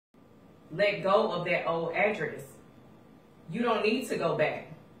Let go of that old address. You don't need to go back.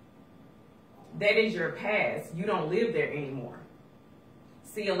 That is your past. You don't live there anymore.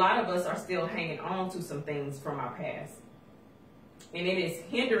 See, a lot of us are still hanging on to some things from our past. And it is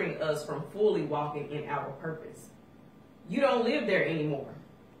hindering us from fully walking in our purpose. You don't live there anymore.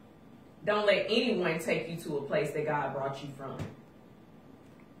 Don't let anyone take you to a place that God brought you from.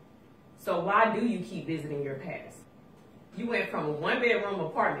 So why do you keep visiting your past? You went from a 1-bedroom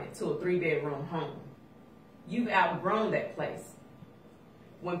apartment to a 3-bedroom home. You've outgrown that place.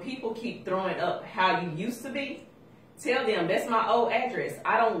 When people keep throwing up how you used to be, tell them that's my old address.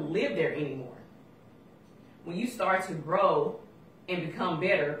 I don't live there anymore. When you start to grow and become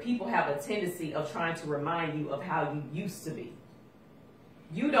better, people have a tendency of trying to remind you of how you used to be.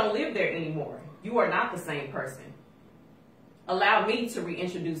 You don't live there anymore. You are not the same person. Allow me to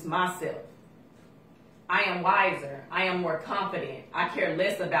reintroduce myself. I am wiser. I am more confident. I care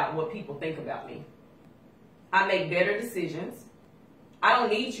less about what people think about me. I make better decisions. I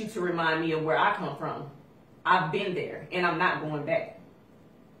don't need you to remind me of where I come from. I've been there and I'm not going back.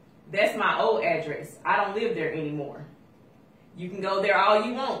 That's my old address. I don't live there anymore. You can go there all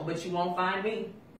you want, but you won't find me.